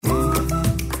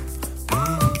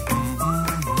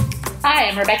Hi,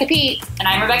 I'm Rebecca Pete. And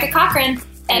I'm Rebecca Cochran.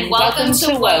 And welcome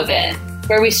to Woven,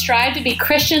 where we strive to be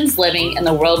Christians living in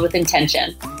the world with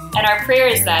intention. And our prayer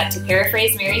is that, to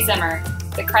paraphrase Mary Zimmer,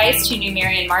 the Christ who knew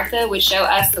Mary and Martha would show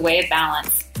us the way of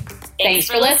balance. Thanks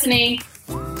for listening.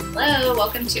 Hello,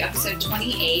 welcome to episode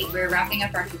 28. We're wrapping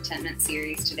up our contentment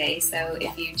series today. So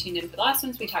if you tuned in for the last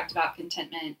ones, we talked about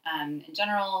contentment in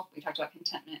general. We talked about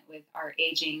contentment with our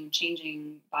aging,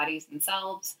 changing bodies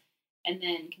themselves, and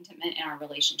then contentment in our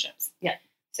relationships. Yeah.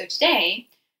 So today,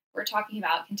 we're talking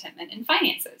about contentment in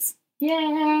finances. Yay!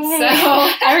 So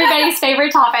everybody's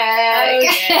favorite topic.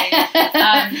 Okay.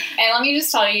 And let me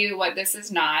just tell you what this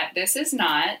is not. This is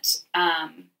not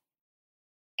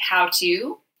how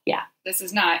to. Yeah. This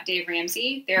is not Dave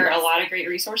Ramsey. There are a lot of great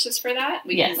resources for that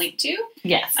we can link to.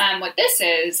 Yes. What this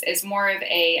is more of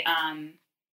a,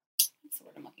 what's the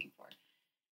word I'm looking for?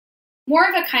 More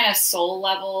of a kind of soul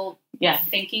level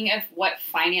thinking of what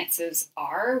finances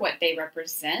are, what they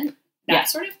represent, that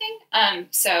sort of thing.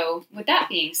 So with that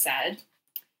being said,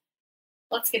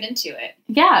 let's get into it.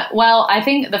 Yeah. Well, I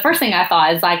think the first thing I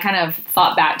thought is I kind of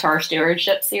thought back to our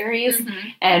stewardship series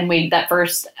and that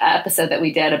first episode that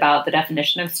we did about the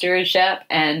definition of stewardship.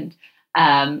 And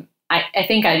I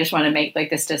think I just want to make like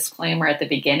this disclaimer at the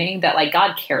beginning that like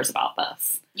God cares about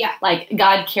this. Yeah. Like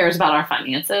God cares about our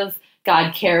finances.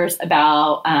 God cares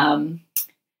about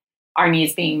our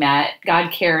needs being met.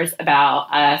 God cares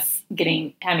about us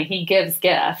he gives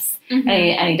gifts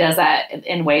and he does that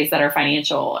in ways that are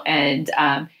financial. And,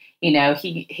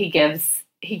 he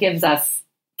gives us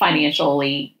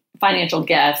financial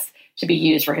gifts to be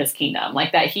used for his kingdom,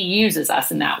 like that. He uses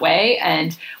us in that way.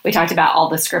 And we talked about all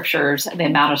the scriptures, the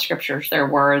amount of scriptures there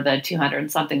were, the 200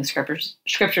 and something scriptures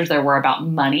there were about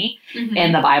money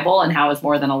in the Bible and how it was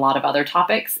more than a lot of other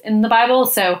topics in the Bible.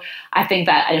 So I think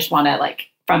that I just want to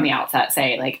from the outset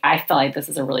say, I feel like this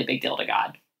is a really big deal to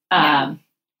God. And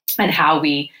how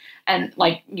and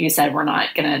like you said, we're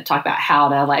not going to talk about how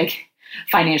to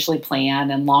financially plan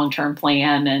and long-term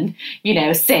plan and,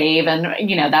 save.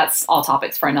 And, that's all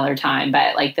topics for another time.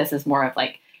 But this is more of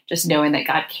just knowing that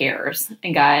God cares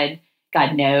and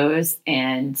God knows.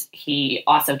 And he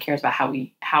also cares about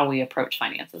how we approach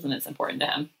finances, and it's important to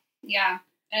him. Yeah.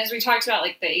 And as we talked about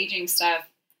the aging stuff,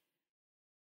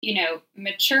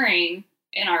 maturing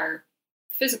in our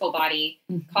physical body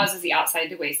causes the outside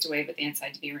to waste away, but the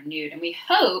inside to be renewed. And we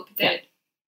hope that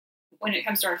when it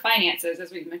comes to our finances,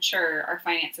 as we mature, our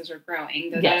finances are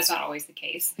growing, though that is not always the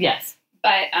case. Yes.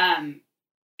 But I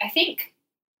think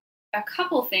a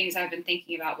couple things I've been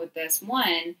thinking about with this.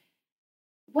 One,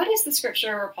 what is the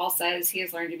scripture where Paul says he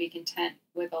has learned to be content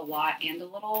with a lot and a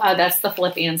little? That's the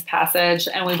Philippians passage.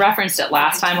 And we referenced it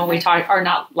last time when we talked, or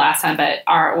not last time, but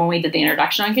when we did the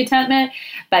introduction on contentment.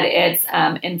 But it's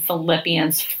in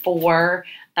Philippians 4,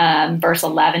 verse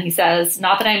 11. He says,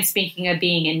 "Not that I am speaking of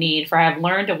being in need, for I have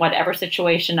learned in whatever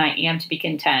situation I am to be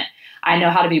content. I know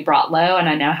how to be brought low, and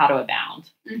I know how to abound."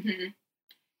 Mm-hmm.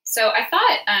 So I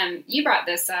thought you brought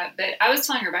this up, but I was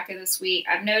telling Rebecca this week,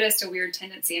 I've noticed a weird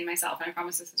tendency in myself, and I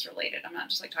promise this is related. I'm not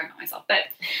just talking about myself, but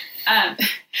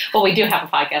well, we do have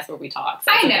a podcast where we talk.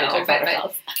 So I know, but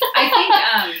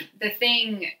I think the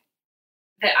thing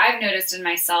that I've noticed in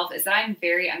myself is that I'm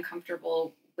very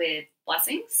uncomfortable with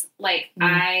blessings.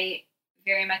 I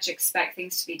very much expect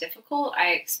things to be difficult.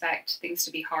 I expect things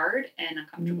to be hard and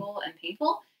uncomfortable and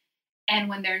painful. And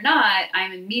when they're not,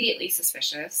 I'm immediately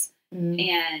suspicious.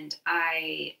 And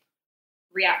I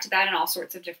react to that in all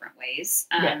sorts of different ways,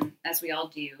 as we all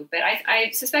do. But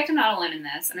I suspect I'm not alone in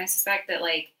this. And I suspect that,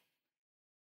 and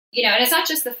it's not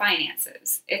just the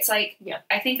finances. It's I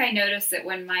think I notice that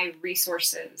when my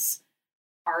resources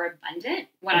are abundant,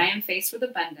 when I am faced with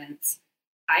abundance,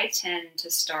 I tend to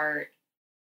start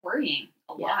worrying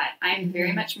a lot. I'm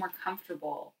very much more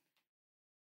comfortable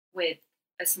with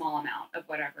a small amount of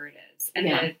whatever it is.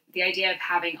 And the idea of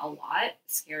having a lot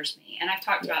scares me. And I've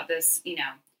talked about this,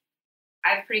 I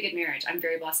have a pretty good marriage. I'm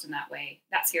very blessed in that way.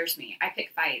 That scares me. I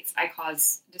pick fights. I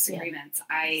cause disagreements.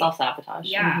 I self-sabotage.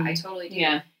 Yeah, I totally do.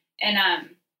 Yeah. And,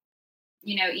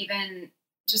 even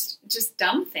just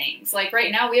dumb things.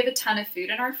 Right now we have a ton of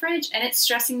food in our fridge and it's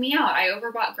stressing me out. I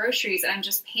overbought groceries and I'm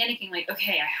just panicking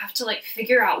okay, I have to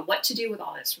figure out what to do with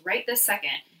all this right this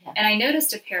second. Yeah. And I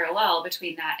noticed a parallel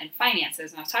between that and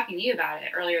finances. And I was talking to you about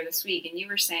it earlier this week, and you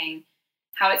were saying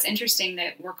how it's interesting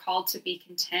that we're called to be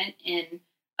content in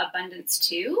abundance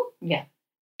too. Yeah.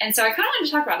 And so I kind of wanted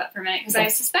to talk about that for a minute, because I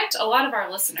suspect a lot of our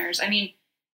listeners,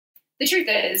 the truth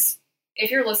is,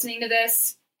 if you're listening to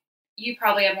this, you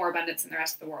probably have more abundance than the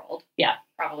rest of the world. Yeah.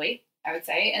 Probably, I would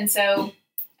say. And so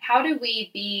how do we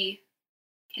be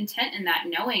content in that,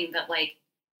 knowing that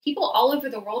people all over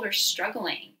the world are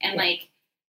struggling and like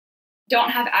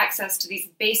don't have access to these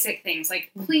basic things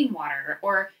like clean water,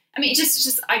 or I mean,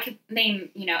 just I could name,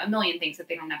 you know, a million things that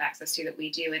they don't have access to that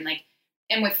we do. And like,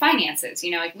 and with finances,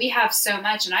 you know, like we have so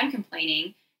much, and I'm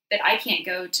complaining that I can't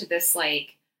go to this,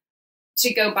 like,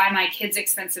 to go buy my kids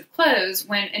expensive clothes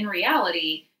when in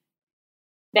reality,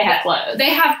 they have clothes. They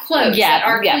have clothes that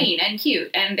are clean and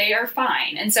cute and they are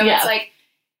fine. And so it's like,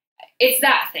 it's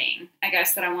that thing, I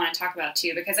guess, that I want to talk about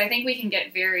too, because I think we can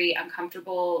get very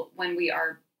uncomfortable when we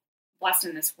are blessed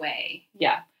in this way.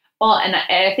 Yeah. Well, and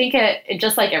I think it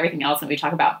just like everything else when we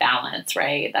talk about balance,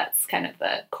 right? That's kind of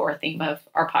the core theme of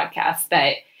our podcast.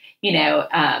 But, you know,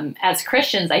 as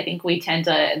Christians, I think we tend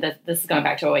to, this is going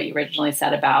back to what you originally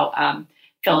said about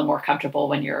feeling more comfortable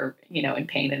when you're, you know, in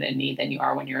pain and in need than you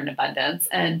are when you're in abundance.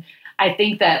 And I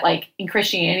think that like in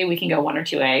Christianity, we can go one or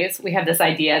two ways. We have this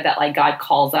idea that like God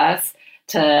calls us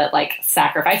to like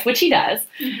sacrifice, which he does.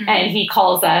 Mm-hmm. And he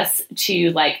calls us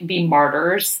to like be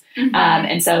martyrs. Mm-hmm.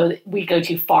 And so we go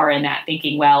too far in that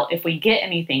thinking, well, if we get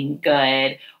anything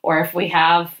good, or if we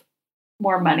have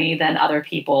more money than other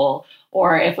people,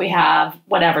 or if we have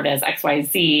whatever it is, X, Y,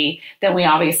 Z, then we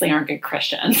obviously aren't good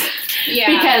Christians.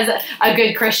 Yeah. Because a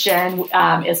good Christian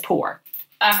is poor.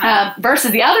 Uh-huh.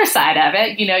 Versus the other side of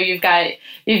it, you know, you've got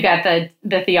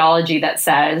the theology that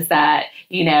says that,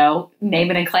 you know, name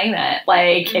it and claim it.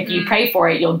 Like if you pray for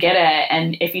it, you'll get it.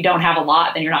 And if you don't have a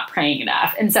lot, then you're not praying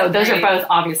enough. And so those are both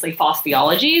obviously false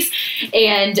theologies.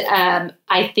 And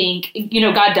I think, you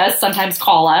know, God does sometimes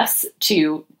call us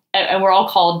to, and we're all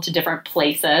called to different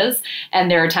places. And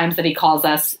there are times that he calls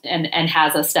us and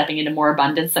has us stepping into more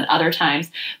abundance than other times.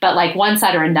 But like one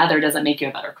side or another doesn't make you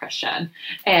a better Christian.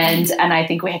 And I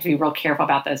think we have to be real careful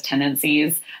about those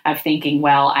tendencies of thinking,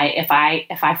 well, if I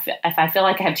feel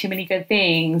like I have too many good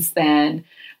things, then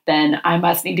I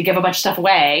must need to give a bunch of stuff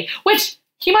away, which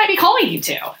he might be calling you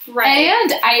to. Right.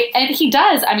 And he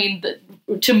does. I mean,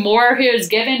 to more who is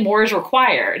given, more is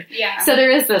required. Yeah. So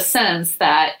there is this sense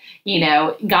that, you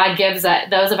know, God gives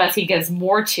those of us he gives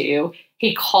more to,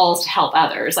 he calls to help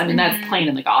others. I mean, that's plain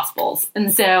in the Gospels.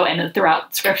 And so, and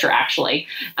throughout Scripture, actually,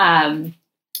 about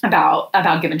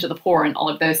giving to the poor and all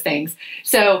of those things.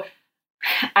 So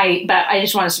but I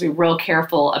just want us to be real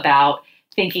careful about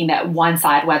thinking that one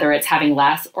side, whether it's having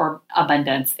less or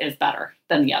abundance, is better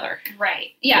than the other.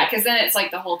 Right. Yeah. Because then it's like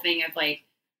the whole thing of like,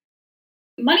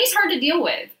 money's hard to deal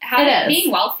with.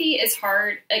 Being wealthy is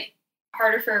hard. Like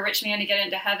harder for a rich man to get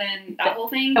into heaven. That whole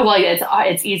thing. Well,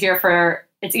 it's easier for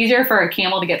a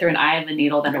camel to get through an eye of the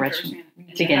needle than a rich man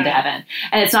to get into heaven.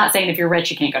 And it's not saying if you're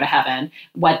rich you can't go to heaven.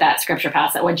 What that scripture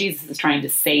passage, what Jesus is trying to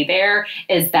say there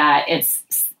is that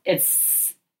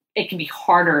it can be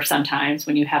harder sometimes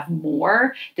when you have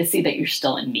more to see that you're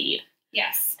still in need.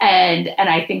 Yes. And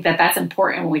I think that that's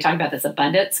important when we talk about this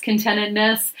abundance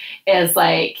contentedness is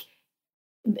like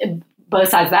both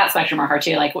sides of that spectrum are hard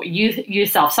too. Like you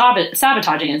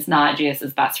self-sabotaging is not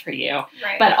Jesus' best for you.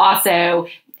 Right. But also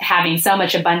having so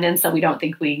much abundance that we don't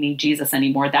think we need Jesus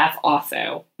anymore. That's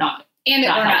also not And that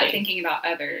not we're healthy. not thinking about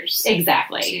others.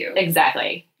 Exactly. Too.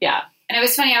 Exactly. Yeah. And it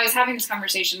was funny, I was having this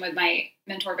conversation with my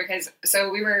mentor because,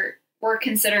 so we're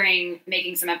considering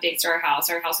making some updates to our house.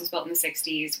 Our house was built in the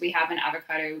 60s. We have an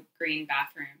avocado green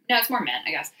bathroom. No, it's more mint,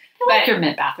 I guess. I like your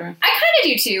mint bathroom. I kind of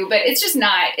do too, but it's just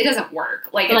not, it doesn't work.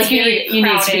 Like it's you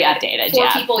need to be updated. Four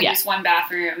people use one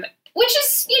bathroom, which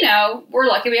is, you know, we're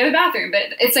lucky we have a bathroom, but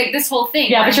it's like this whole thing.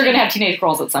 Yeah, but you're going to have teenage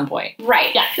girls at some point.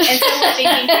 Right. Yeah. And so we're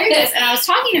thinking through this, and I was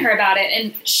talking to her about it,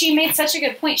 and she made such a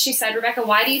good point. She said, Rebecca,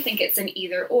 why do you think it's an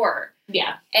either or?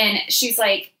 Yeah. And she's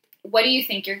like, what do you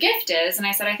think your gift is? And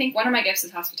I said, I think one of my gifts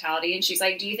is hospitality. And she's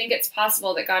like, do you think it's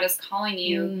possible that God is calling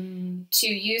you to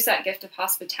use that gift of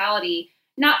hospitality,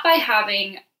 not by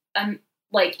having,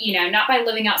 not by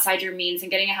living outside your means and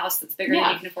getting a house that's bigger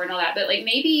than you can afford and all that, but like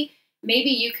maybe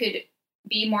you could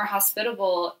be more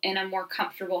hospitable in a more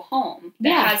comfortable home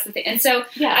that has the thing. And so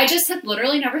I just had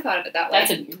literally never thought of it that way.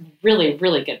 That's a really,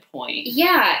 really good point.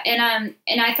 Yeah.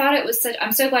 And I thought it was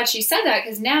I'm so glad she said that,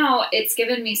 because now it's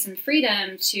given me some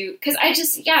freedom to, because I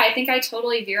think I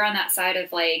totally veer on that side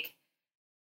of like,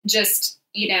 just,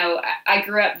 you know, I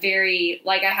grew up very,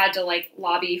 like I had to like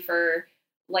lobby for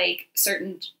like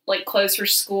certain like clothes for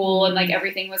school and like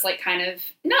everything was like kind of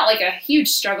not like a huge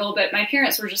struggle, but my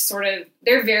parents were just sort of,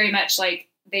 they're very much like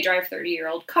they drive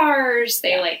 30-year-old cars.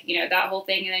 They like, you know, that whole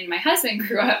thing. And then my husband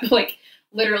grew up like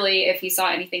literally if he saw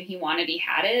anything he wanted, he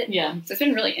had it. Yeah. So it's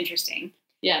been really interesting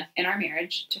in our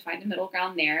marriage to find a middle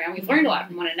ground there. And we've learned a lot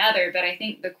from one another. But I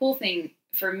think the cool thing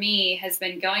for me has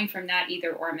been going from that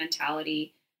either or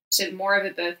mentality to more of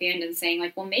a both and saying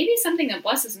like, well, maybe something that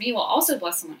blesses me will also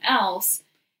bless someone else.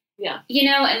 Yeah. You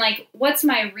know, and like, what's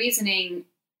my reasoning?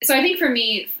 So I think for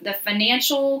me, the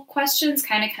financial questions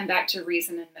kind of come back to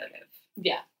reason and motive.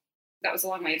 Yeah. That was a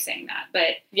long way of saying that,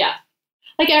 but yeah.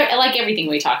 Like everything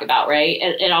we talk about, right?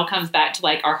 It all comes back to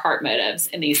like our heart motives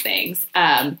in these things.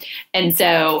 And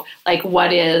so like, why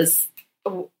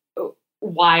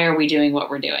are we doing what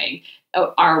we're doing?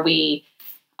 Are we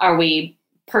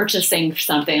purchasing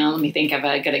something? Let me think of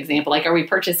a good example. Like, are we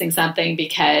purchasing something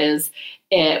because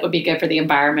it would be good for the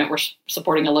environment? We're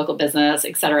supporting a local business,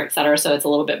 et cetera, so it's a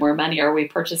little bit more money. Or are we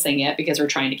purchasing it because we're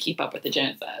trying to keep up with the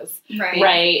Joneses?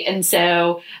 Right. And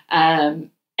so,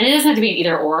 and it doesn't have to be an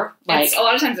either or. Like, a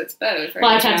lot of times it's both. Right? A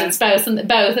lot of times it's both,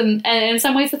 and in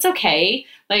some ways it's okay.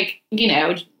 Like, you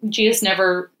know, Jesus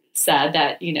never said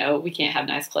that, you know, we can't have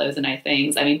nice clothes and nice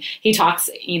things. I mean, he talks,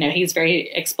 you know, he's very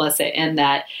explicit in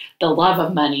that the love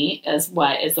of money is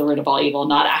what is the root of all evil,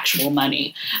 not actual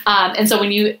money. And so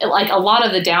when you, like, a lot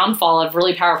of the downfall of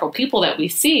really powerful people that we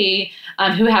see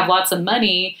who have lots of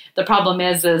money, the problem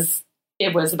is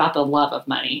it was about the love of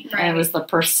money. Right. And it was the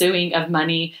pursuing of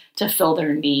money to fill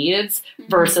their needs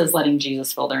versus letting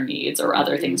Jesus fill their needs or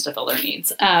other things to fill their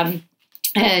needs. And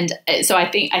so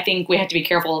I think we have to be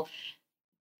careful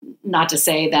not to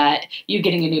say that you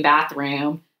getting a new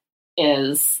bathroom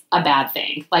is a bad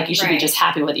thing. Like, you should be just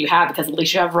happy with what you have because at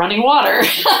least you have running water.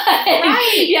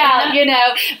 Right. Yeah, you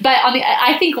know. But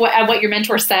I think what your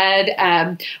mentor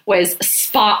said was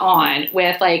spot on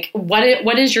with like,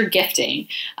 what is your gifting?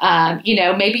 You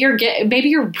know, maybe you're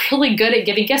really good at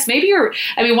giving gifts.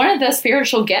 One of the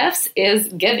spiritual gifts is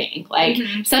giving. Like,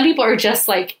 some people are just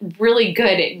like really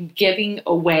good at giving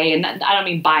away, and I don't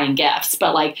mean buying gifts,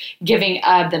 but like giving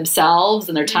of themselves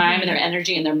and their time and their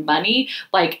energy and their money.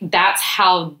 Like, that's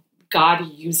how God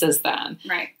uses them.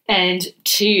 Right. And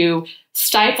to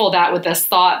stifle that with this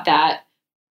thought that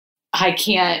I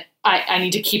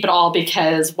need to keep it all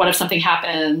because what if something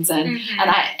happens? And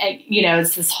I, you know,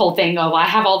 it's this whole thing of, I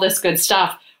have all this good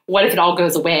stuff. What if it all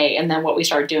goes away? And then what we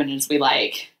start doing is we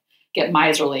like get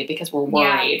miserly because we're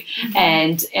worried.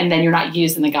 And then you're not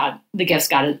using the gifts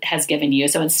God has given you.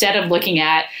 So instead of looking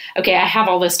at, okay, I have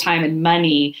all this time and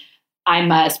money, I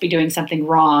must be doing something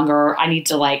wrong, or I need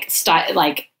to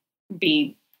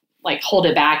hold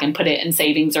it back and put it in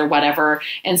savings or whatever,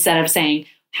 instead of saying,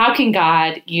 how can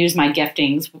God use my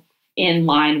giftings in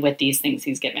line with these things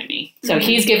he's given me? So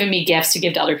he's given me gifts to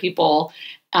give to other people,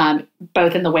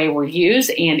 both in the way we're used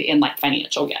and in like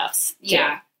financial gifts.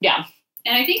 Yeah. Yeah.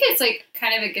 And I think it's like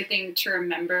kind of a good thing to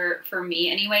remember for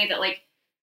me anyway, that like,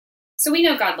 so we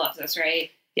know God loves us,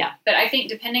 right? Yeah. But I think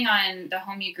depending on the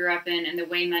home you grew up in and the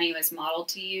way money was modeled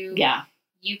to you,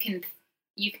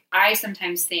 I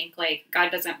sometimes think like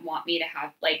God doesn't want me to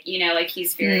have like, you know, like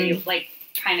he's very like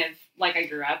kind of like I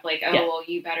grew up like, well,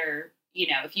 you better, you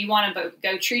know, if you want to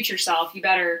go treat yourself, you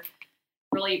better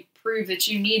really prove that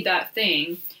you need that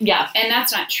thing. Yeah. And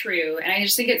that's not true. And I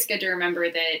just think it's good to remember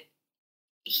that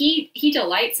he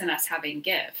delights in us having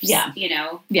gifts. Yeah. You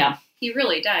know? Yeah. He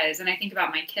really does. And I think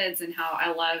about my kids and how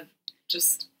I love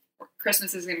just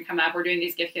Christmas is going to come up. We're doing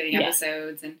these gift giving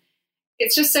episodes, and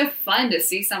it's just so fun to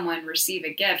see someone receive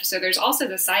a gift. So there's also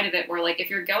the side of it where like, if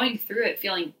you're going through it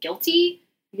feeling guilty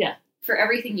for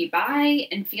everything you buy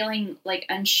and feeling like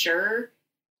unsure,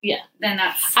 then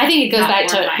that's, I think it goes back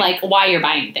to like why you're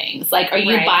buying things. Like, are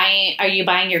you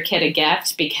buying your kid a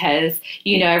gift because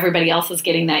you know everybody else is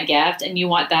getting that gift and you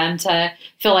want them to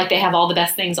feel like they have all the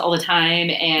best things all the time,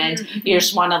 and you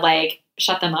just want to like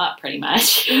shut them up pretty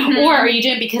much? Or are you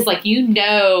doing it because like, you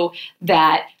know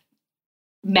that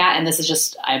Matt, and this is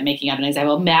just, I'm making up an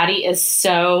example, Maddie is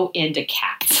so into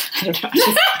cats. I don't know.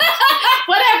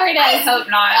 Whatever it is. I hope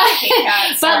not. I hate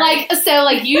cats. But like, so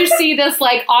like you see this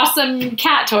like awesome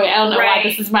cat toy. I don't know why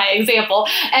this is my example.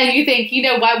 And you think, you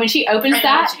know what, when she opens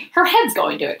that, her head's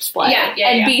going to explode.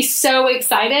 And be so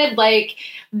excited. Like,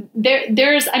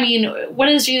 there's, I mean, what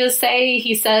does Jesus say?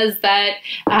 He says that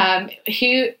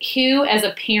who as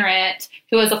a parent,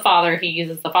 who as a father, he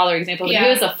uses the father example, but who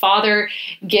as a father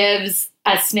gives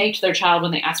a snake to their child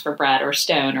when they ask for bread or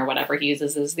stone or whatever he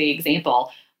uses as the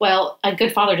example. Well, a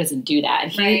good father doesn't do that.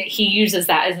 And he uses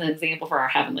that as an example for our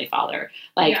Heavenly Father.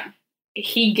 Like,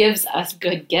 he gives us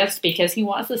good gifts because he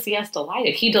wants to see us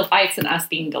delighted. He delights in us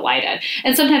being delighted.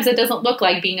 And sometimes it doesn't look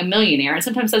like being a millionaire. And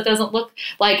sometimes it doesn't look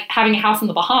like having a house in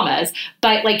the Bahamas.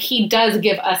 But like, he does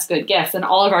give us good gifts, and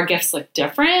all of our gifts look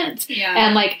different.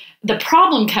 And like, the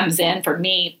problem comes in for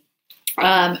me,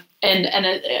 and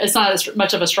it's not as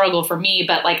much of a struggle for me,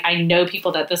 but like, I know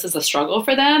people that this is a struggle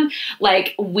for them.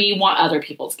 Like, we want other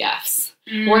people's gifts.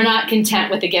 We're not content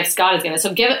with the gifts God has given us.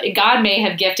 So God may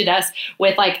have gifted us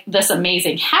with like this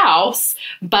amazing house,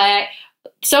 but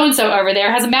so-and-so over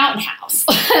there has a mountain house.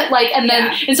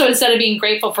 And so instead of being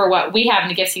grateful for what we have and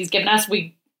the gifts he's given us,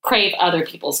 we crave other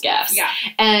people's gifts. Yeah.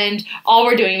 And all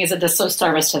we're doing is a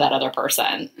disservice to that other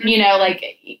person,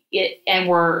 and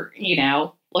we're,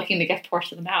 looking to gift horse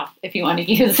to the mouth, if you want to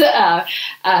use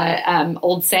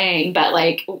old saying, but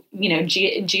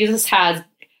Jesus has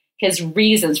his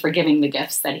reasons for giving the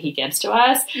gifts that he gives to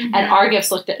us. Mm-hmm. And our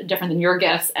gifts look different than your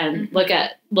gifts and look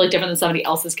different than somebody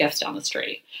else's gifts down the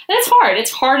street. And it's hard.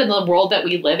 It's hard in the world that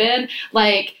we live in.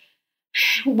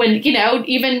 When,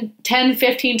 even 10,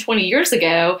 15, 20 years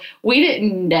ago, we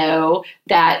didn't know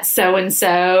that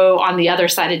so-and-so on the other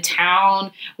side of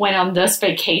town went on this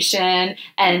vacation.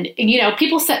 And,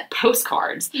 people sent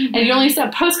postcards and you only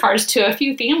sent postcards to a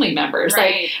few family members.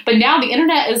 Right. But now the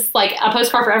internet is like a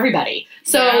postcard for everybody.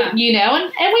 So, and we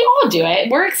all do it.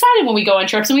 We're excited when we go on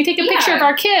trips and we take a picture of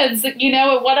our kids, at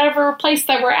whatever place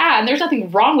that we're at. And there's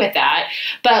nothing wrong with that.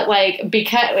 But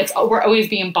because we're always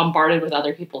being bombarded with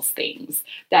other people's things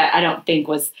that I don't think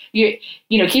was,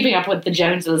 keeping up with the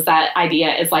Joneses, that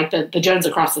idea is like the Jones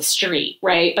across the street,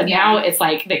 right? But now it's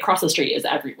like the across the street is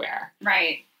everywhere.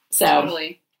 Right. So,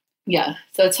 totally. Yeah.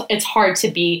 So it's hard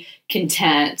to be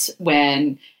content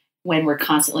when we're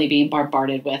constantly being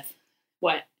bombarded with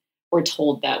what we're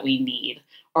told that we need,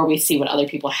 or we see what other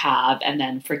people have and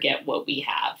then forget what we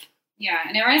have. Yeah,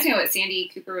 and it reminds me of what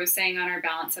Sandy Cooper was saying on our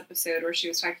Balance episode, where she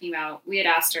was talking about, we had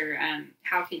asked her,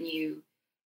 how can you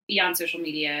be on social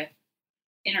media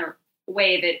in a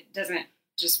way that doesn't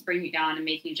just bring you down and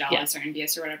make you jealous or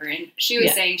envious or whatever. And she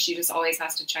was saying she just always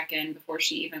has to check in before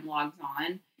she even logs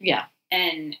on. Yeah.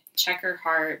 And check her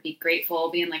heart, be grateful,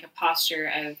 be in like a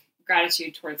posture of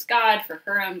gratitude towards God for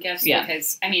her own gifts. Yeah.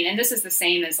 Because, and this is the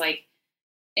same as like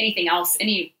anything else.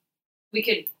 We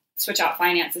could switch out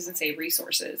finances and say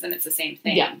resources, and it's the same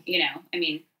thing. Yeah.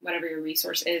 Whatever your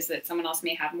resource is that someone else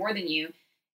may have more than you.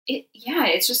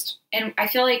 It's just, and I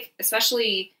feel like,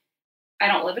 especially, I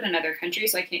don't live in another country,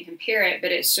 so I can't compare it,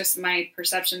 but it's just my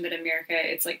perception that America,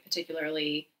 it's like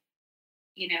particularly,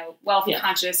 wealth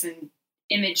conscious and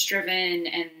image driven,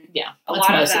 and a lot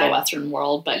most of the Western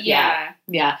world, but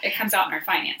it comes out in our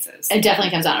finances. It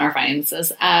definitely comes out in our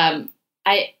finances.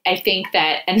 I think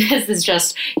that, and this is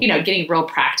just, getting real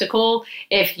practical.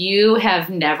 If you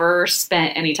have never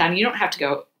spent any time, you don't have to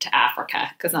go to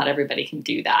Africa, because not everybody can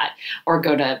do that, or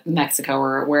go to Mexico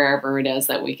or wherever it is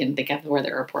that we can think of where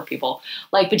there are poor people.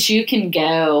 But you can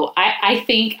go. I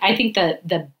think that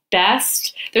the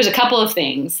best, there's a couple of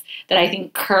things that I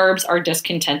think curbs our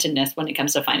discontentedness when it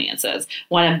comes to finances.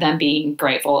 One of them being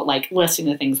grateful, listing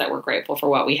the things that we're grateful for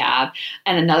what we have.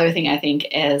 And another thing I think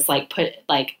is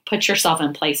put yourself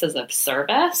in places of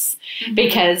service,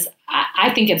 because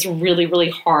I think it's really,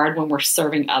 really hard when we're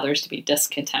serving others to be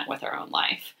discontent with our own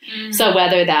life. Mm-hmm. So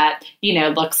whether that,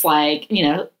 looks like,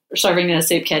 serving in a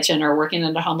soup kitchen or working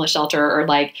in a homeless shelter, or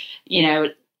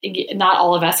not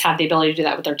all of us have the ability to do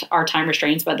that with our time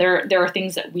restraints, but there are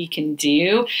things that we can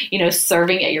do,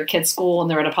 serving at your kid's school,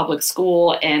 and they're at a public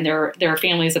school, and there are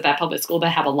families at that public school that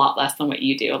have a lot less than what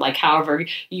you do. However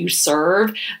you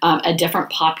serve a different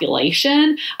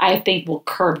population, I think will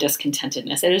curb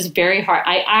discontentedness. It is very hard.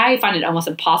 I find it almost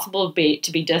impossible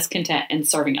to be discontent and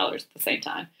serving others at the same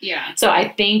time. Yeah. So I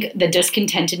think the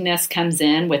discontentedness comes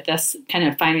in with this kind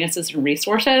of finances and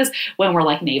resources when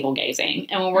we're navel gazing,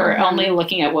 and when we're only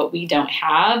looking at what we don't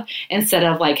have, instead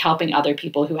of helping other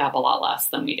people who have a lot less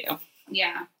than we do.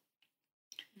 Yeah.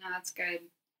 No, that's good.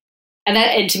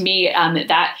 And to me,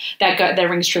 that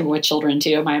rings true with children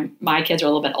too. My kids are a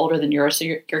little bit older than yours, so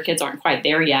your kids aren't quite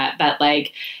there yet. But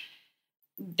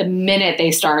the minute they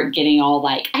start getting all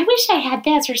I wish I had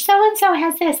this, or so-and-so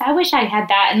has this, I wish I had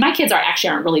that. And my kids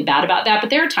aren't really bad about that, but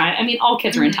there are times, all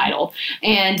kids are entitled,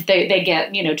 and they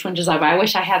get, twinges of, I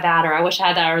wish I had that, or I wish I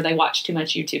had that, or they watch too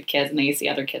much YouTube Kids and they see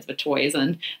other kids with toys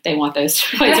and they want those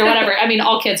toys or whatever.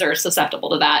 All kids are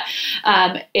susceptible to that.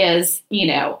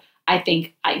 I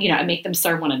think, I make them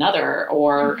serve one another,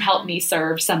 or help me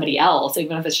serve somebody else,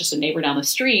 even if it's just a neighbor down the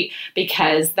street,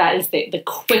 because that is the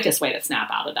quickest way to snap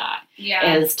out of that,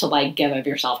 is to give of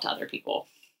yourself to other people.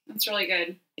 That's really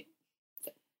good.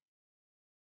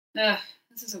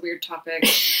 This is a weird topic.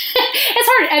 It's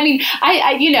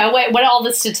hard. What all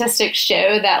the statistics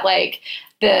show that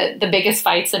the biggest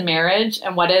fights in marriage,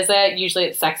 and what is it? Usually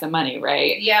it's sex and money,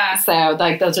 right? Yeah. So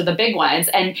those are the big ones.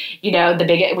 And,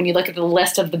 when you look at the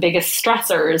list of the biggest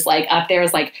stressors, up there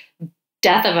is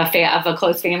death of a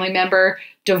close family member,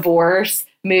 divorce,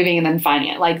 moving, and then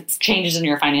finance, changes in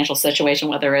your financial situation,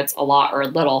 whether it's a lot or a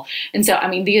little. And so,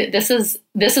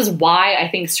 this is why I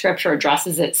think Scripture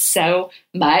addresses it so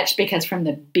much, because from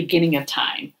the beginning of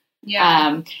time,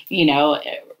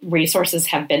 resources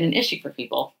have been an issue for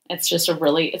people. It's just a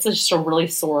really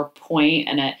sore point,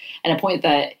 and a point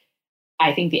that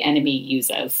I think the enemy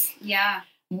uses. Yeah.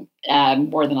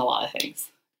 More than a lot of things.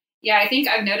 Yeah, I think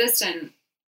I've noticed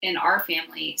in our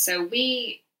family. So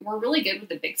we're really good with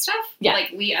the big stuff. Yeah.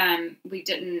 Like we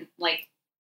didn't like.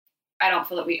 I don't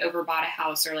feel that we overbought a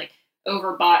house or like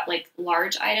overbought like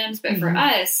large items, but for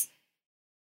us,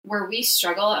 where we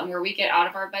struggle and where we get out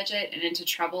of our budget and into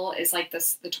trouble is like the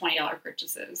 $20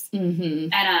 purchases.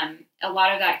 And a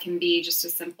lot of that can be just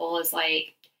as simple as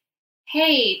like,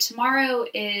 hey, tomorrow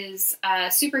is a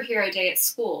superhero day at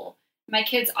school. My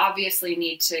kids obviously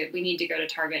need to go to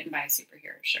Target and buy a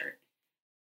superhero shirt.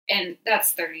 And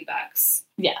that's $30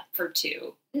 for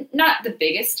two. Not the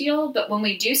biggest deal, but when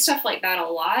we do stuff like that a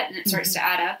lot and it starts to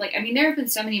add up, like, I mean, there have been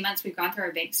so many months we've gone through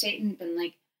our bank statement and been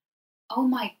like, oh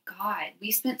my God,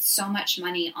 we spent so much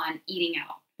money on eating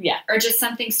out. Yeah. Or just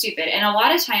something stupid. And a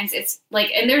lot of times it's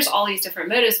like, and there's all these different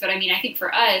motives, but I mean, I think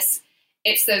for us,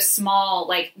 it's those small,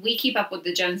 like, we keep up with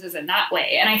the Joneses in that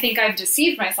way. And I think I've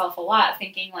deceived myself a lot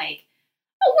thinking like,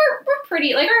 oh, we're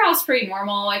pretty, like, our house is pretty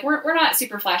normal. Like, we're not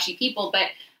super flashy people. But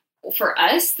for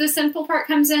us, the simple part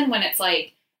comes in when it's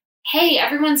like, hey,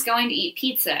 everyone's going to eat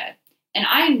pizza. And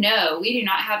I know we do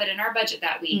not have it in our budget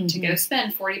that week to go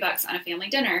spend $40 on a family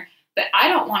dinner. But I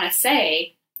don't want to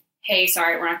say, hey,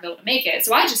 sorry, we're not going to be able to make it.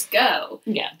 So I just go.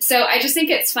 Yeah. So I just think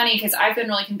it's funny because I've been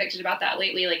really convicted about that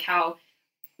lately, like how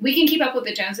we can keep up with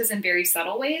the Joneses in very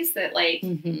subtle ways that, like,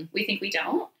 we think we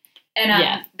don't.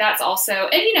 And that's also,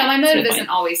 and, you know, my motive isn't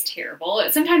always terrible.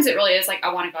 Sometimes it really is like,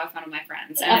 I want to go have fun with my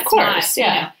friends. And of course, not,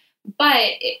 you know, but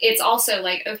it's also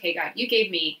like, okay, God, you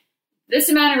gave me this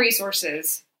amount of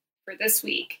resources for this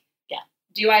week. Yeah.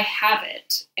 Do I have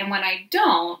it? And when I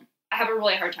don't, I have a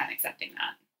really hard time accepting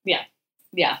that. Yeah.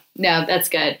 Yeah. No, that's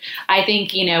good. I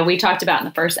think, you know, we talked about in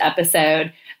the first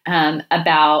episode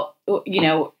about, you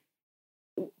know,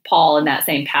 Paul in that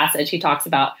same passage, he talks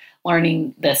about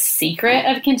learning the secret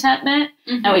of contentment.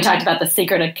 And we talked about the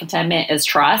secret of contentment is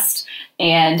trust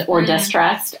or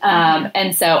distrust.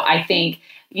 And so I think,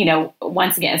 you know,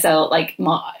 once again, so like,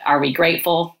 are we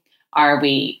grateful? Are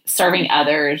we serving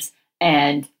others?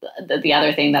 And the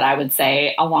other thing that I would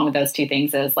say along with those two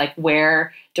things is like,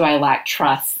 where do I lack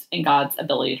trust in God's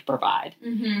ability to provide?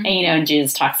 And, you know, and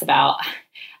Jesus talks about,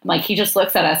 like, he just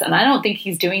looks at us, and I don't think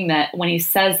he's doing that when he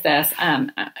says this.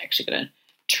 I'm actually going to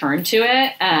turn to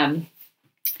it.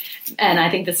 And I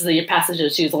think this is a passage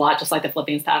that's used a lot, just like the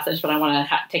Philippians passage, but I want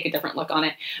to take a different look on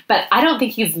it. But I don't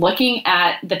think he's looking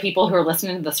at the people who are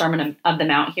listening to the Sermon of the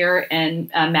Mount here in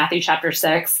Matthew chapter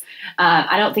 6.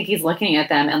 I don't think he's looking at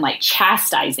them and like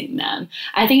chastising them.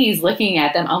 I think he's looking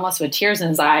at them almost with tears in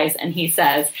his eyes. And he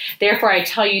says, therefore, I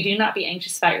tell you, do not be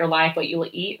anxious about your life, what you will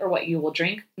eat or what you will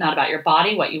drink, not about your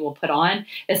body, what you will put on.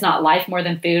 Is not life more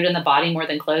than food and the body more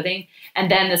than clothing?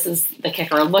 And then this is the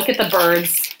kicker. Look at the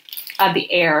birds of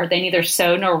the air. They neither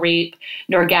sow nor reap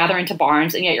nor gather into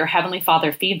barns, and yet your heavenly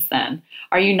Father feeds them.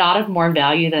 Are you not of more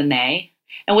value than they?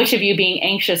 And which of you, being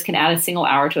anxious, can add a single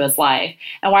hour to his life?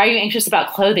 And why are you anxious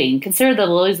about clothing? Consider the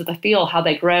lilies of the field, how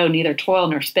they grow, neither toil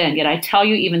nor spin. Yet I tell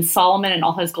you, even Solomon in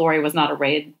all his glory was not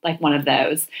arrayed like one of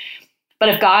those. But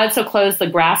if God so clothes the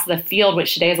grass of the field,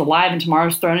 which today is alive and tomorrow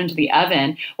is thrown into the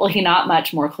oven, will he not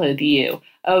much more clothe you,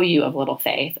 O you of little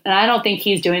faith? And I don't think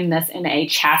he's doing this in a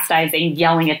chastising,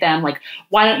 yelling at them, like,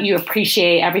 why don't you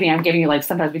appreciate everything I'm giving you? Like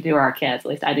sometimes we do to our kids, at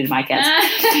least I do to my kids.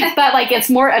 But like, it's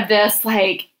more of this,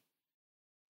 like,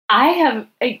 I have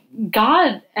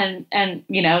God and,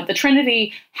 you know, the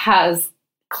Trinity has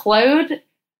clothed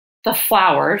the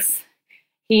flowers.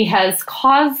 He has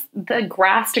caused the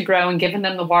grass to grow and given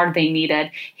them the water they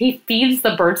needed. He feeds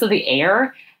the birds of the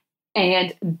air,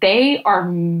 and they are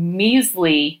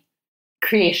measly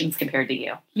creations compared to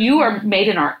you. You are made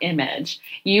in our image.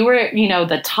 You are, you know,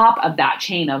 the top of that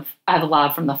chain of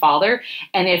love from the Father.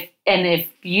 And if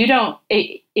you don't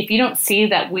see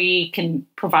that we can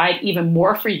provide even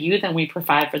more for you than we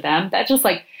provide for them, that just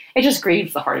like, it just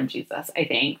grieves the heart of Jesus, I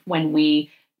think, when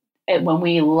we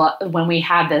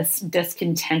have this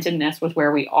discontentedness with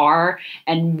where we are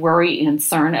and worry and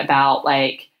concern about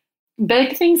like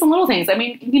big things and little things. I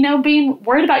mean, you know, being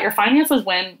worried about your finances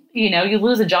when, you know, you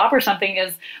lose a job or something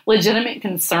is legitimate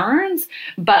concerns,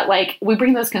 but like we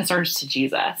bring those concerns to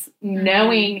Jesus,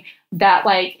 knowing that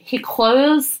like he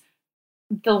clothes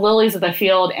the lilies of the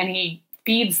field and he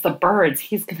feeds the birds.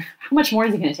 How much more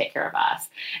is he going to take care of us?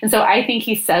 And so I think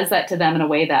he says that to them in a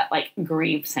way that like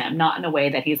grieves him, not in a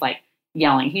way that he's like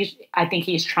yelling. I think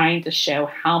he's trying to show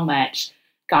how much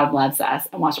God loves us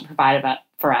and wants to provide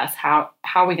for us. How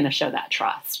are we going to show that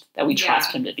trust, that we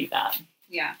trust him to do that?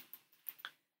 Yeah.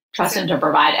 Trust him to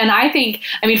provide. And I think,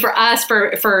 I mean, for us,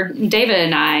 for David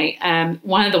and I,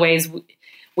 one of the ways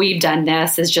we've done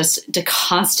this is just to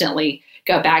constantly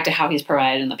go back to how he's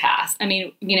provided in the past. I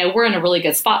mean, we're in a really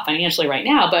good spot financially right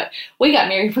now, but we got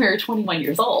married when we were 21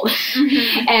 years old.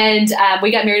 Mm-hmm. And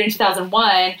we got married in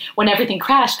 2001 when everything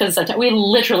crashed because we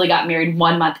literally got married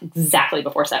 1 month exactly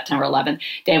before September 11th.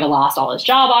 David lost all his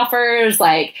job offers.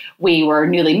 Like, we were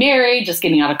newly married, just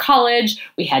getting out of college.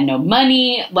 We had no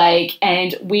money.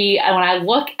 And when I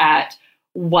look at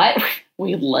what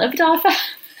we lived off of,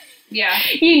 yeah.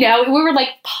 We were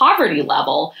like poverty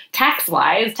level, tax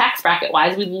bracket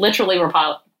wise. We literally were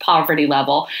poverty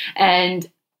level. And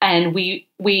we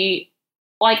I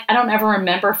don't ever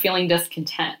remember feeling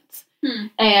discontent.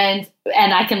 And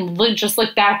I can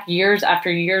look back years after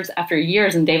years after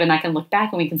years, and David and I can look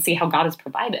back and we can see how God has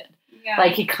provided. Yeah.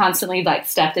 He constantly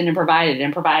stepped in and provided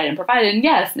and provided and provided. And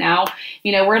yes, now,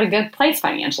 we're at a good place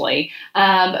financially.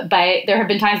 But there have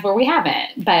been times where we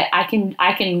haven't. But I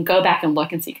can go back and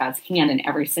look and see God's hand in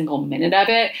every single minute of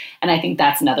it. And I think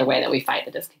that's another way that we fight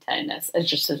the discontentedness, is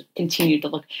just to continue to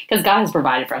look, because God has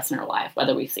provided for us in our life,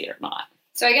 whether we see it or not.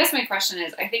 So I guess my question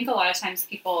is, I think a lot of times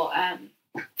people, I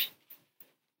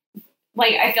feel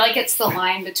like it's the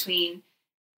line between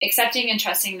accepting and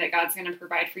trusting that God's going to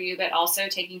provide for you, but also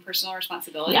taking personal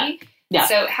responsibility. Yeah.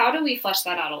 So how do we flesh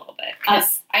that out a little bit?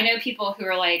 Because I know people who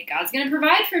are like, God's going to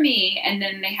provide for me, and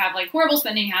then they have horrible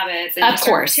spending habits and of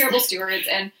course terrible stewards,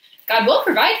 and God will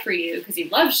provide for you because he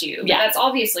loves you. But that's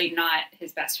obviously not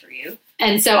his best for you.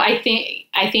 And so I think,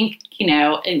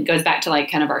 it goes back to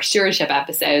kind of our stewardship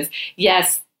episodes.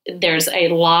 Yes, there's a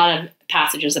lot of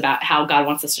passages about how God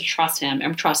wants us to trust him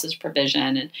and trust his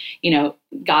provision. And,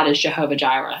 God is Jehovah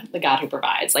Jireh, the God who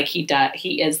provides.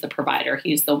 He is the provider.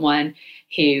 He's the one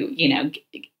who,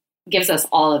 gives us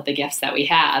all of the gifts that we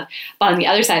have. But on the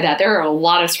other side of that, there are a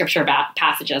lot of scripture about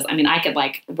passages. I mean, I could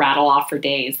rattle off for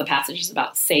days the passages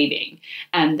about saving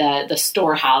and the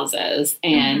storehouses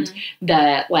and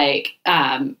there's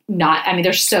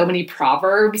so many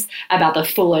proverbs about the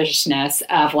foolishness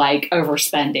of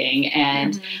overspending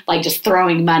and just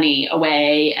throwing money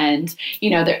away. And,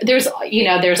 there's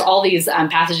all these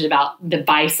passages about the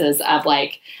vices of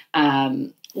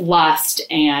lust,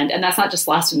 and that's not just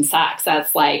lust and sex.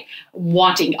 That's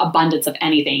wanting abundance of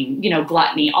anything,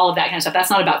 gluttony, all of that kind of stuff. That's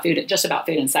not about food, just about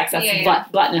food and sex.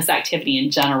 That's gluttonous activity in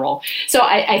general. So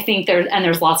I think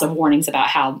there's lots of warnings about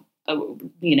how,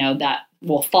 that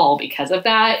will fall because of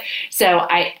that. So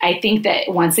I think that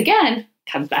once again,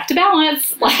 comes back to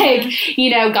balance.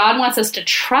 God wants us to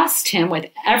trust him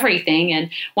with everything and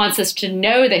wants us to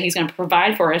know that he's going to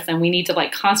provide for us. And we need to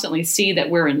constantly see that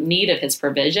we're in need of his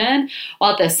provision.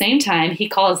 While at the same time, he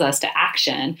calls us to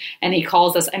action, and he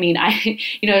calls us,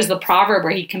 there's the proverb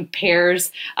where he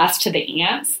compares us to the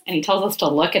ants, and he tells us to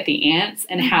look at the ants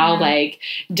and how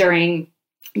during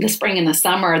the spring and the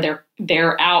summer,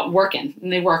 they're out working,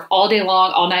 and they work all day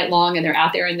long, all night long, and they're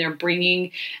out there and they're bringing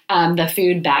the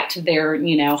food back to their,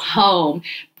 home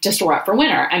to store up for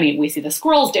winter. I mean, we see the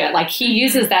squirrels do it. He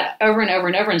uses that over and over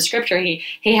and over in scripture. He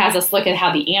has us look at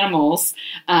how the animals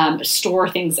store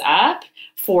things up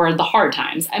for the hard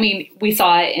times. I mean, we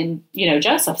saw it in,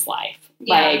 Joseph's life.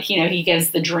 He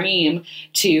gives the dream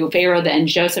to Pharaoh and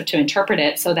Joseph to interpret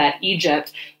it so that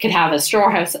Egypt could have a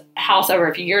storehouse over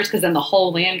a few years, because then the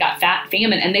whole land got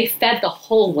famine, and they fed the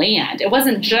whole land. It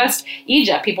wasn't just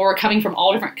Egypt. People were coming from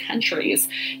all different countries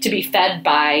to be fed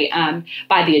by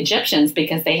the Egyptians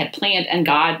because they had planned, and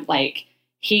God,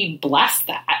 he blessed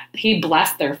that. He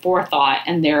blessed their forethought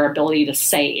and their ability to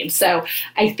save. So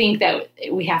I think that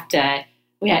we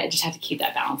just have to keep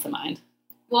that balance in mind.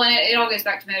 Well, and it all goes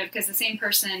back to motive, because the same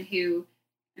person who,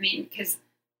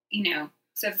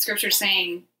 so if the scripture's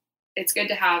saying it's good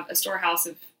to have a storehouse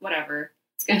of whatever,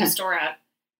 it's good to store up,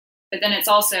 but then it's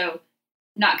also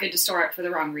not good to store up for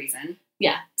the wrong reason.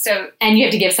 Yeah. So, and you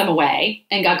have to give some away,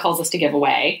 and God calls us to give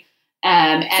away.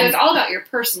 And so it's all about your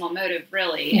personal motive,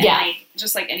 really. And yeah.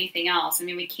 Just like anything else. I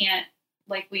mean, we can't,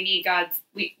 we need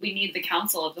we need the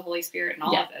counsel of the Holy Spirit in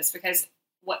all of this, because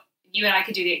you and I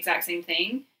could do the exact same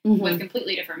thing with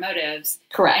completely different motives.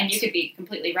 Correct. And you could be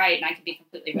completely right, and I could be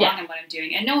completely wrong in what I'm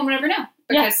doing, and no one would ever know,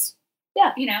 because,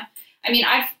 I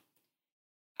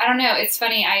don't know. It's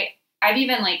funny. I've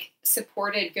even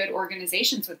supported good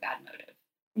organizations with bad motive.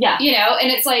 Yeah.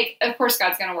 And it's of course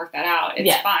God's going to work that out.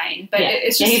 It's fine, but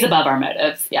it's just, he's above our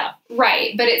motives. Yeah.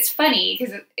 Right. But it's funny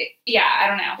because I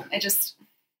don't know. It just,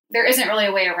 there isn't really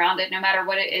a way around it, no matter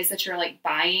what it is that you're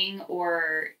buying,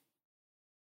 or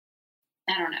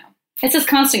I don't know. It's this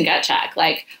constant gut check.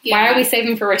 Why are we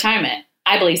saving for retirement?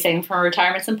 I believe saving for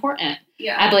retirement is important.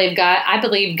 Yeah. I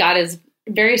believe God is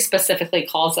very specifically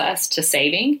calls us to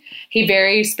saving. He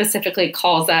very specifically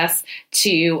calls us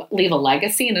to leave a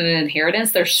legacy and an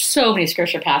inheritance. There's so many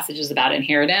scripture passages about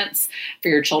inheritance for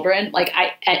your children,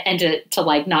 and to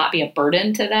like not be a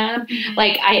burden to them. Mm-hmm.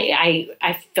 Like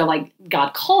I feel like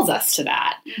God calls us to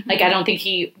that. Mm-hmm. Like I don't think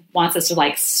He wants us to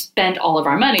like spend all of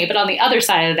our money, but on the other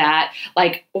side of that,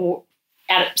 like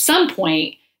at some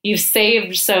point you've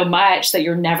saved so much that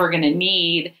you're never going to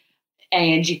need.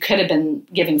 And you could have been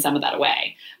giving some of that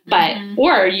away. But,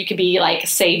 or you could be like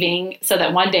saving so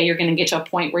that one day you're going to get to a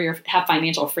point where you have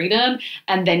financial freedom.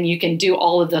 And then you can do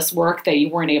all of this work that you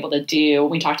weren't able to do.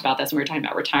 We talked about this when we were talking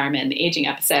about retirement in the aging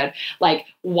episode. Like,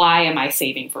 why am I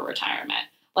saving for retirement?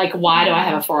 Like, why do I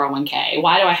have a 401k?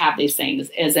 Why do I have these things?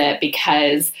 Is it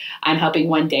because I'm hoping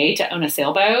one day to own a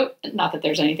sailboat? Not that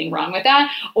there's anything wrong with that.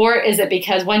 Or is it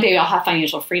because one day I'll have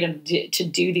financial freedom to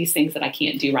do these things that I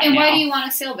can't do right now? And why do you want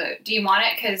a sailboat? Do you want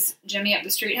it because Jimmy up the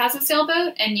street has a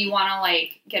sailboat and you want to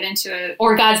like get into it?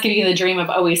 Or God's giving you the dream of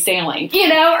always sailing, or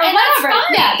and whatever.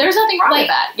 Yeah, there's nothing wrong with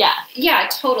that. Yeah. Yeah,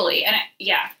 totally. And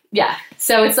Yeah.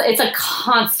 So it's a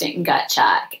constant gut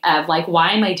check of like,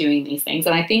 why am I doing these things?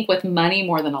 And I think with money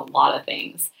more than a lot of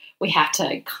things, we have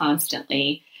to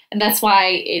constantly, and that's why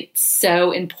it's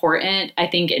so important, I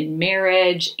think, in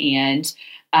marriage. And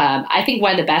I think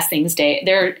one of the best things,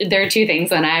 there are two things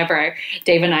whenever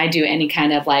Dave and I do any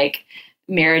kind of like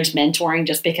marriage mentoring,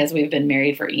 just because we've been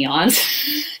married for eons.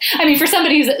 I mean,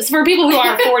 for people who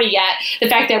aren't 40 yet, the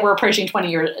fact that we're approaching 20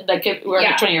 years, like we're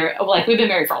 20 years, like we've been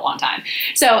married for a long time.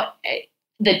 So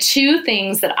the two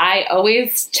things that I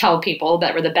always tell people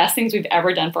that were the best things we've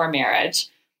ever done for our marriage.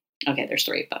 Okay, there's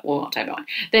three, but we won't talk about one.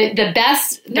 The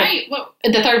best,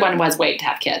 the third one was wait to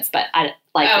have kids, but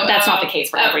that's not the case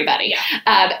for everybody.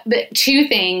 Yeah. The two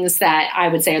things that I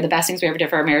would say are the best things we ever did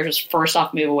for our marriage was, first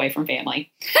off, move away from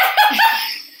family.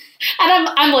 And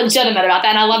I'm legitimate about that.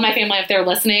 And I love my family. If they're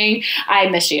listening, I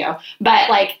miss you. But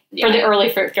for the early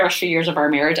first few years of our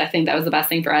marriage, I think that was the best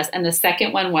thing for us. And the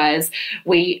second one was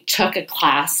we took a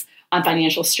class on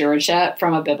financial stewardship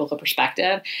from a biblical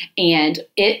perspective. And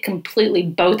it completely,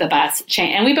 both of us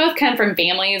changed. And we both come from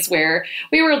families where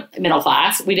we were middle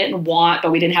class. We didn't want,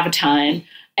 but we didn't have a ton.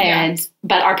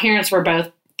 But our parents were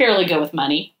both fairly good with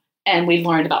money. And we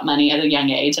learned about money at a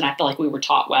young age. And I feel like we were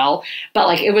taught well.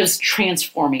 But it was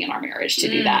transforming in our marriage to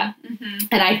do that. Mm-hmm.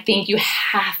 And I think you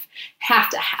have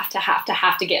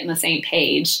to get in the same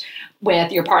page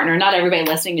with your partner. Not everybody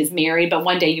listening is married, but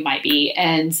one day you might be.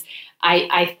 And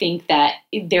I think that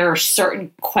there are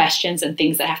certain questions and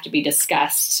things that have to be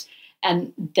discussed,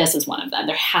 and this is one of them.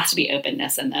 There has to be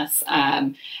openness in this,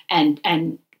 and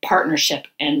partnership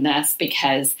in this,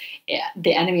 because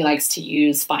the enemy likes to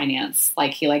use finance,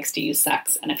 like he likes to use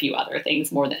sex and a few other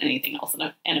things more than anything else in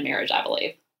a marriage, I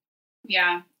believe.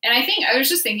 Yeah, and I think I was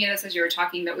just thinking of this as you were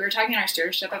talking, but we were talking in our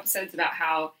stewardship episodes about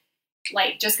how,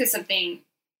 just because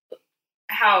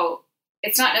how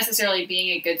it's not necessarily being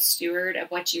a good steward of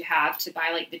what you have to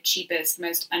buy the cheapest,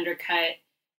 most undercut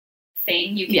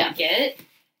thing you can get.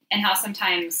 And how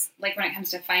sometimes, when it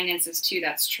comes to finances too,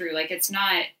 that's true. It's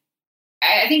not,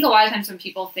 I think a lot of times when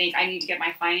people think I need to get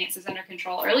my finances under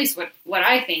control, or at least what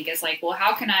I think is well,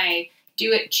 how can I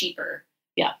do it cheaper?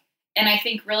 Yeah. And I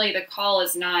think really the call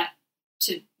is not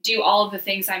to do all of the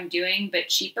things I'm doing, but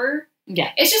cheaper.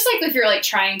 Yeah. It's just if you're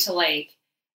trying to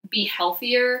be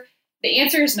healthier, the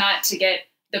answer is not to get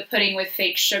the pudding with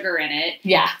fake sugar in it.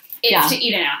 Yeah. It's to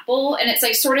eat an apple. And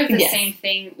it's sort of the same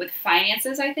thing with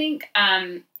finances, I think.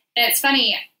 And it's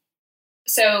funny.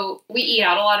 So we eat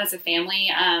out a lot as a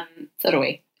family. So do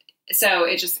we. So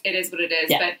it is what it is.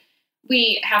 Yeah. But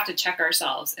we have to check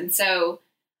ourselves. And so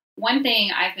one thing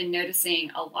I've been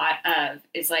noticing a lot of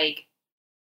is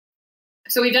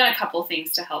so we've done a couple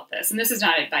things to help this. And this is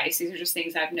not advice. These are just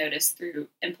things I've noticed through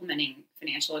implementing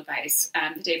financial advice.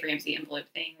 The Dave Ramsey envelope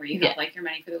thing where you have your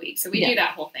money for the week. So we do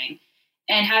that whole thing.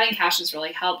 And having cash has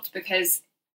really helped, because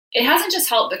it hasn't just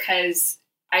helped because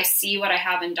I see what I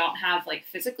have and don't have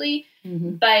physically,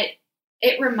 but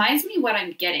it reminds me what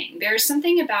I'm getting. There's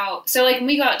something about, so when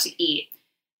we go out to eat,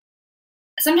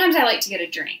 sometimes I like to get a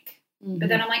drink, but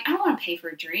then I'm I don't want to pay for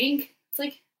a drink. It's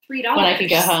 $3. When I could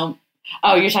go home.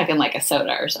 Oh, you're talking a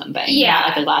soda or something. Yeah.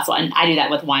 Not a glass of wine. I do that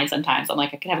with wine sometimes. I'm I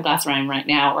can have a glass of wine right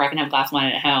now, or I can have a glass of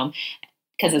wine at home,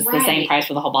 because it's the same price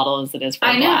for the whole bottle as it is for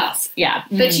a glass. Yeah.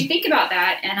 But you think about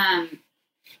that, and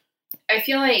I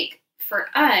feel for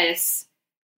us,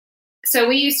 so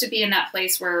we used to be in that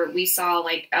place where we saw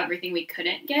everything we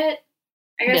couldn't get,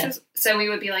 I guess. So we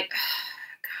would be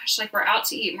gosh, we're out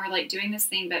to eat and we're doing this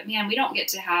thing, but man, we don't get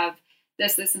to have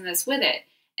this, and this with it.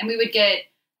 And we would get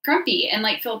grumpy and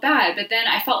feel bad. But then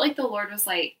I felt the Lord was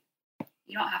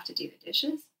you don't have to do the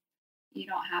dishes. You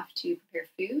don't have to prepare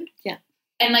food. Yeah.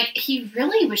 And like, he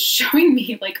really was showing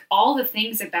me like all the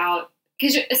things about,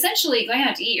 because you're essentially going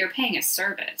out to eat, you're paying a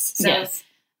service. So, yes.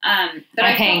 But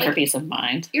I'm paying for peace of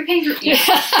mind. You're paying for,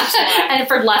 and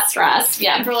for less stress.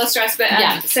 Yeah. And for less stress. But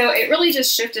so it really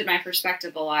just shifted my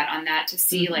perspective a lot on that to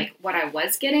see like what I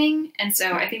was getting. And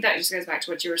so I think that just goes back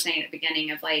to what you were saying at the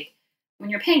beginning of like, when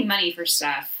you're paying money for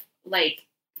stuff, like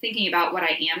thinking about what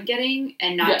I am getting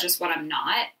and not just what I'm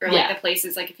not, or like the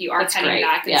places, like if you are cutting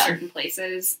back in certain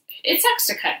places, it sucks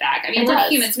to cut back. I mean, we're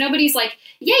humans. Nobody's like,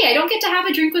 yay, I don't get to have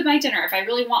a drink with my dinner if I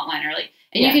really want one, or like,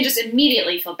 and you can just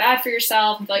immediately feel bad for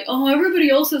yourself and be like, oh, everybody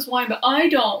else has wine, but I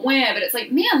don't win. But it's like,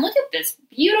 man, look at this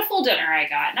beautiful dinner I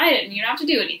got, and you don't have to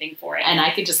do anything for it. And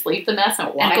I could just leave the mess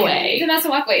and walk away. Leave the mess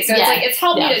and walk away. So it's like, it's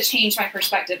helped me to change my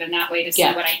perspective in that way to see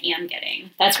what I am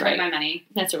getting. That's right. With my money.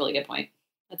 That's a really good point.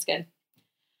 That's good.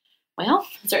 Well,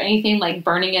 is there anything like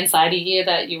burning inside of you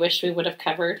that you wish we would have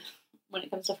covered when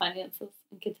it comes to finances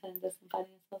and contentedness and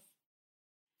finances?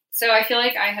 So I feel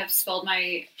like I have spilled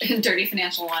my dirty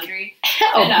financial laundry.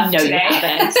 No, today. You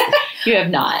haven't. You have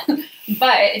not.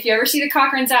 But if you ever see the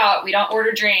Cochran's out, we don't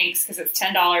order drinks because it's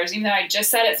 $10. Even though I just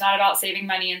said it's not about saving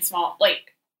money in small,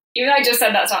 like, even though I just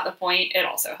said that's not the point, it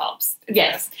also helps.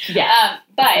 Yes.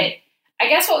 But I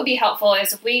guess what would be helpful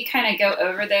is if we kind of go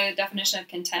over the definition of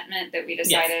contentment that we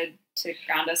decided to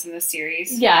ground us in this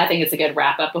series. Yeah, I think it's a good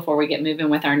wrap up before we get moving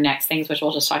with our next things, which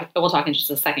we'll talk in just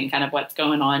a second, kind of what's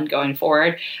going on going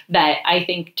forward. But I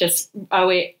think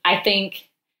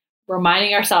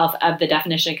reminding ourselves of the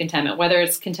definition of contentment, whether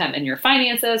it's contentment in your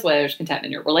finances, whether it's contentment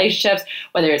in your relationships,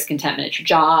 whether it's contentment at your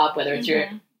job, whether it's your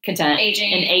content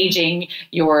in aging,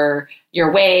 your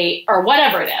weight, or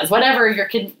whatever it is, whatever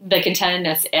the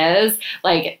contentedness is,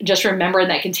 like just remember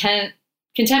that contentment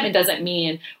doesn't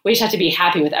mean we just have to be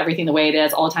happy with everything the way it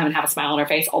is all the time and have a smile on our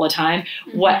face all the time.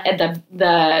 What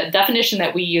the definition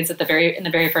that we used in the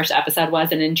very first episode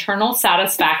was an internal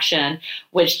satisfaction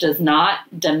which does not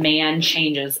demand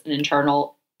changes in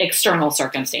external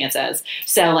circumstances.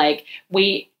 So like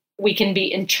we can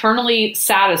be internally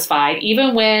satisfied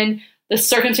even when the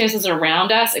circumstances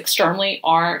around us externally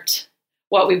aren't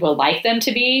what we would like them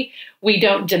to be. We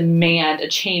don't demand a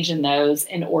change in those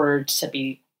in order to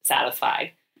be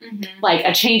satisfied. Like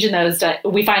a change in those,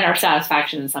 we find our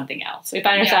satisfaction in something else. We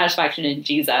find our satisfaction in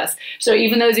Jesus. So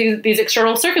even those these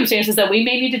external circumstances that we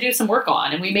may need to do some work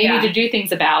on and we may need to do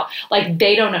things about, like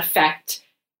they don't affect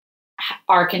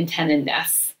our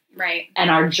contentedness and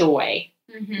our joy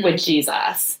with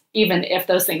Jesus, even if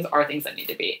those things are things that need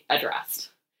to be addressed.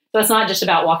 So it's not just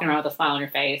about walking around with a smile on your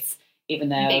face, even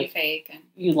though being fake and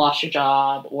you lost your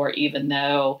job, or even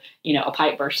though, a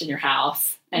pipe burst in your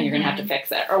house and you're going to have to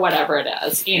fix it, or whatever it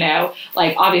is,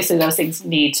 like obviously those things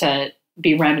need to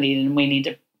be remedied and we need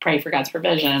to pray for God's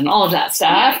provision and all of that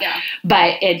stuff.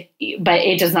 But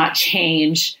it does not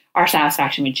change our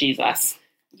satisfaction with Jesus.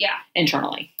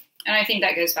 Internally. And I think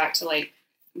that goes back to like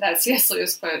that C.S.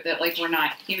 Lewis quote that like we're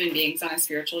not human beings on a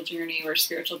spiritual journey, we're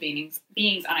spiritual beings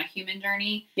on a human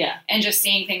journey. And just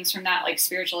seeing things from that like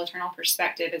spiritual eternal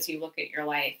perspective as you look at your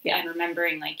life and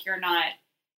remembering like you're not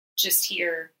just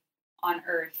here on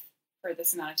earth for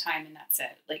this amount of time and that's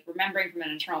it. Like remembering from an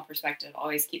eternal perspective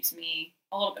always keeps me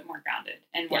a little bit more grounded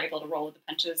and more able to roll with the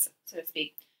punches, so to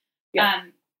speak.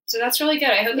 So that's really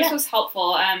good. I hope this was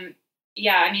helpful. I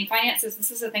mean, finances,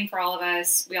 this is a thing for all of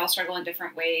us. We all struggle in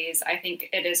different ways. I think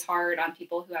it is hard on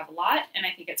people who have a lot, and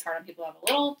I think it's hard on people who have a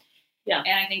little. And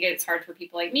I think it's hard for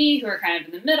people like me who are kind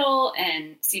of in the middle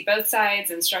and see both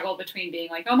sides and struggle between being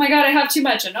like, oh my God, I have too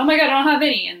much, and oh my God, I don't have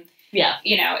any. And,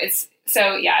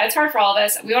 it's hard for all of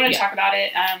us. We want to talk about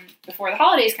it before the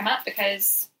holidays come up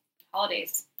because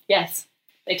holidays. Yes.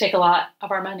 They take a lot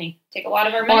of our money.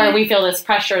 Or we feel this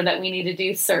pressure that we need to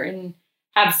do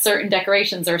have certain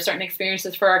decorations or certain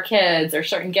experiences for our kids or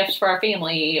certain gifts for our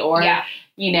family or,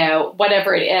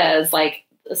 whatever it is, like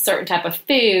a certain type of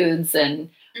foods and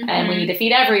we need to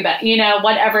feed everybody,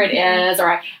 whatever it is.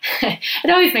 Or it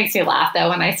always makes me laugh, though,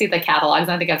 when I see the catalogs,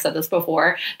 I think I've said this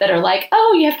before, that are like,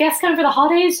 oh, you have guests coming for the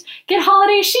holidays? Get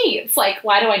holiday sheets. Like,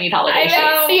 why do I need holiday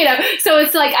sheets? So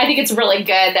it's like, I think it's really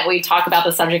good that we talk about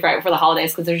the subject right before the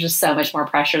holidays because there's just so much more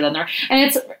pressure than there. And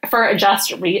it's for a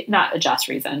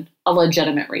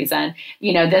legitimate reason.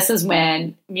 This is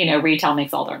when, retail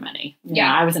makes all their money.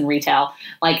 I was in retail.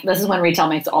 Like, this is when retail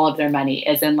makes all of their money,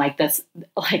 is in like this,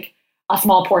 like, a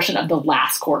small portion of the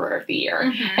last quarter of the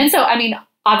year. And so, I mean,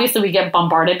 obviously we get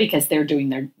bombarded because they're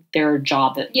doing their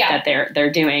job that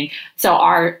they're doing. So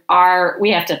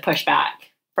we have to push back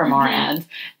from our end.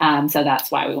 So that's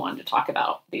why we wanted to talk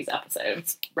about these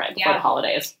episodes right before the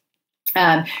holidays.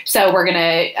 So we're going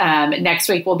to, next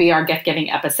week will be our gift giving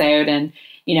episode. And,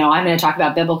 I'm going to talk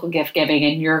about biblical gift giving,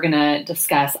 and you're going to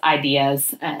discuss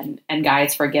ideas and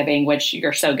guides for giving, which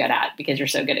you're so good at because you're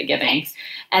so good at giving. Thanks.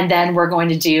 And then we're going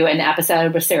to do an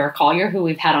episode with Sarah Collier, who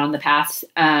we've had on in the past,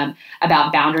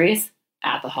 about boundaries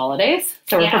at the holidays.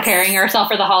 So we're preparing ourselves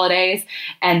for the holidays.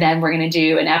 And then we're going to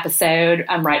do an episode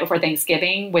right before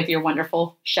Thanksgiving with your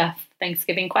wonderful chef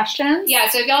Thanksgiving questions. Yeah.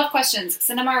 So if y'all have questions,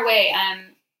 send them our way.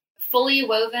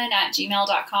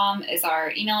 fullywoven@gmail.com is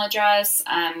our email address.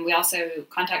 We also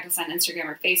contact us on Instagram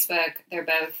or Facebook.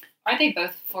 Aren't they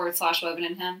both /woven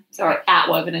and him? Or at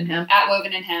woven and him. At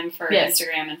woven and him for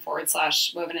Instagram and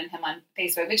 /woven and him on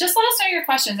Facebook. But just let us know your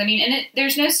questions. I mean, and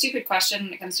there's no stupid question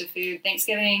when it comes to food.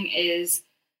 Thanksgiving is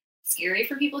scary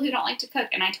for people who don't like to cook,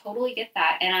 and I totally get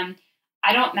that. And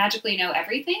I don't magically know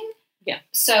everything. Yeah.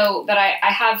 So, but I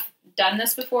have done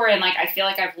this before, and I feel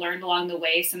like I've learned along the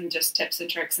way some just tips and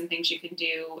tricks and things you can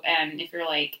do. And if you're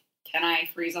like, can I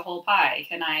freeze a whole pie?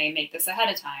 Can I make this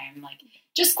ahead of time?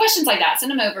 Just questions like that,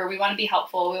 send them over. We want to be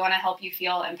helpful. We want to help you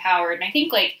feel empowered. And I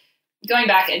think going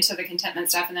back into the contentment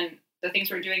stuff and then the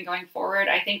things we're doing going forward,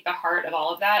 I think the heart of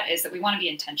all of that is that we want to be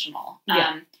intentional.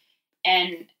 Yeah.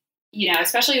 And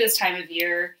especially this time of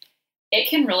year, it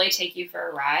can really take you for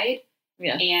a ride.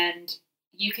 Yeah. And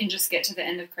you can just get to the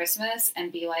end of Christmas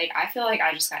and be like, I feel like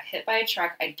I just got hit by a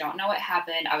truck. I don't know what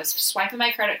happened. I was swiping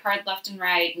my credit card left and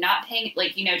right, not paying,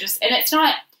 and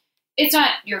it's not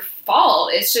your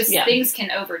fault. It's just things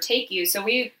can overtake you. So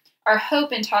our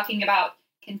hope in talking about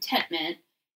contentment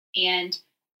and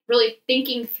really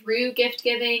thinking through gift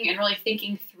giving and really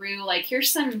thinking through, here's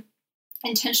some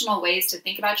intentional ways to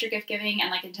think about your gift giving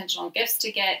and intentional gifts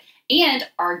to get, and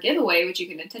our giveaway, which you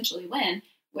can intentionally win.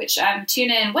 Which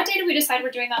tune in. What day did we decide we're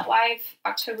doing that live?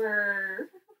 October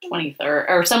 23rd,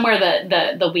 or somewhere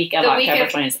the week of October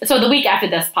 20th. So the week after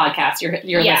this podcast, you're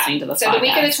listening to this podcast. So the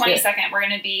week of the 22nd, we're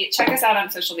going to be, check us out on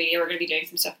social media. We're going to be doing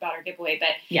some stuff about our giveaway.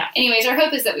 But anyways, our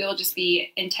hope is that we will just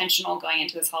be intentional going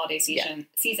into this holiday season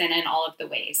in all of the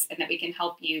ways, and that we can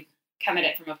help you come at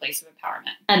it from a place of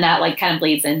empowerment. And that kind of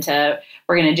leads into,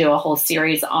 we're going to do a whole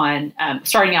series on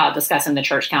starting out discussing the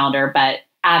church calendar, but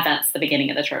Advent's the beginning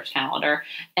of the church calendar.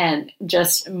 And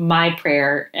just my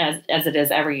prayer, as it is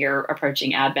every year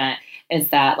approaching Advent, is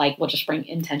that we'll just bring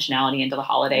intentionality into the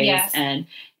holidays. Yes. And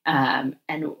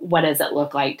what does it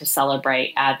look like to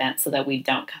celebrate Advent so that we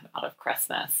don't come out of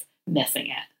Christmas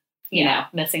missing it,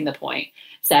 missing the point.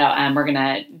 So we're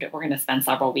gonna spend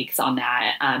several weeks on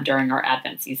that during our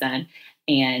Advent season.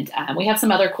 And we have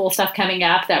some other cool stuff coming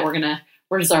up that we're gonna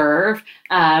reserve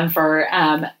for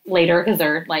later, because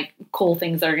they're cool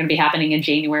things that are going to be happening in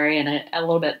January, and a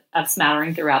little bit of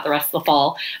smattering throughout the rest of the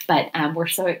fall. But we're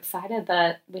so excited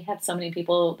that we have so many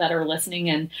people that are listening,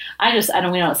 and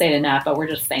we don't say it enough, but we're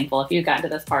just thankful. If you've gotten to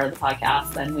this part of the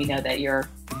podcast, then we know that you're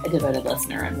a devoted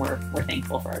listener, and we're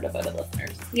thankful for our devoted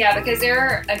listeners. Yeah, because there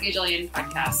are a gajillion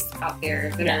podcasts out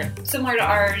there that are similar to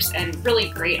ours and really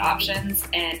great options,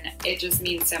 and it just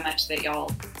means so much that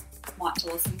y'all want to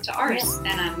listen to ours,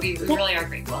 and we really are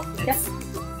grateful.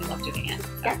 We love doing it.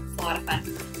 So it's a lot of fun.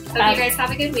 Hope you guys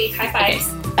have a good week. High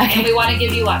fives. Okay. And we want to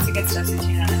give you lots of good stuff, so tune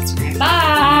in on Instagram.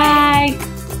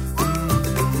 Bye.